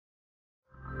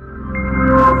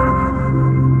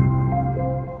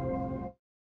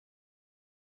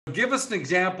Give us an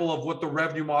example of what the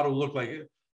revenue model looked like.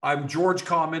 I'm George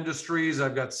Com Industries.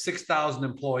 I've got 6,000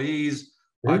 employees.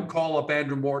 I'd call up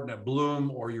Andrew Morton at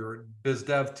Bloom or your biz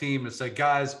dev team and say,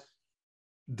 guys,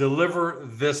 deliver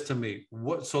this to me,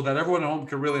 so that everyone at home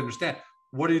can really understand.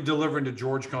 What are you delivering to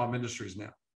George Com Industries now?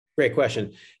 Great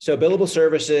question. So billable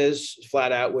services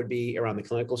flat out would be around the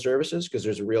clinical services because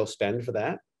there's a real spend for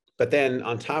that. But then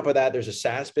on top of that, there's a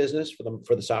SaaS business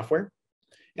for the software.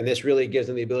 And this really gives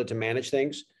them the ability to manage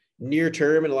things. Near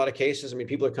term, in a lot of cases, I mean,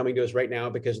 people are coming to us right now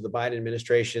because of the Biden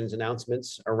administration's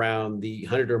announcements around the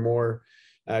 100 or more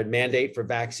mandate for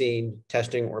vaccine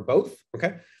testing or both.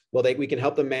 Okay. Well, we can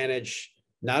help them manage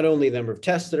not only the number of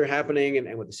tests that are happening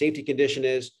and what the safety condition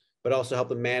is, but also help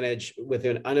them manage with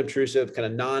an unobtrusive kind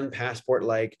of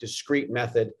non-passport-like discrete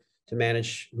method to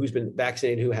manage who's been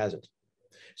vaccinated, who hasn't.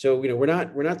 So, we're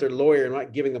not their lawyer and we're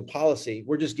not giving them policy.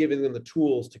 We're just giving them the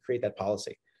tools to create that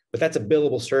policy. But that's a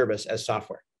billable service as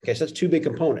software. Okay, so that's two big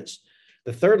components.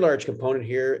 The third large component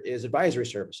here is advisory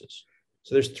services.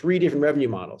 So there's three different revenue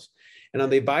models. And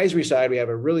on the advisory side, we have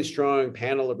a really strong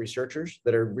panel of researchers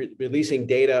that are releasing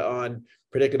data on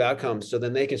predictive outcomes. So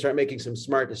then they can start making some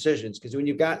smart decisions. Because when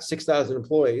you've got 6,000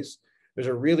 employees, there's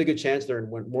a really good chance they're in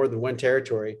more than one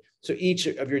territory. So each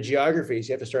of your geographies,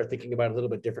 you have to start thinking about it a little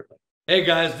bit differently. Hey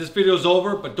guys, this video is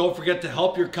over, but don't forget to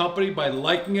help your company by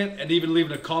liking it and even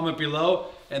leaving a comment below.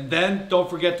 And then don't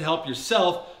forget to help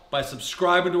yourself by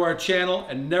subscribing to our channel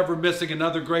and never missing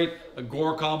another great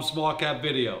Agoracom Small Cap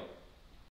video.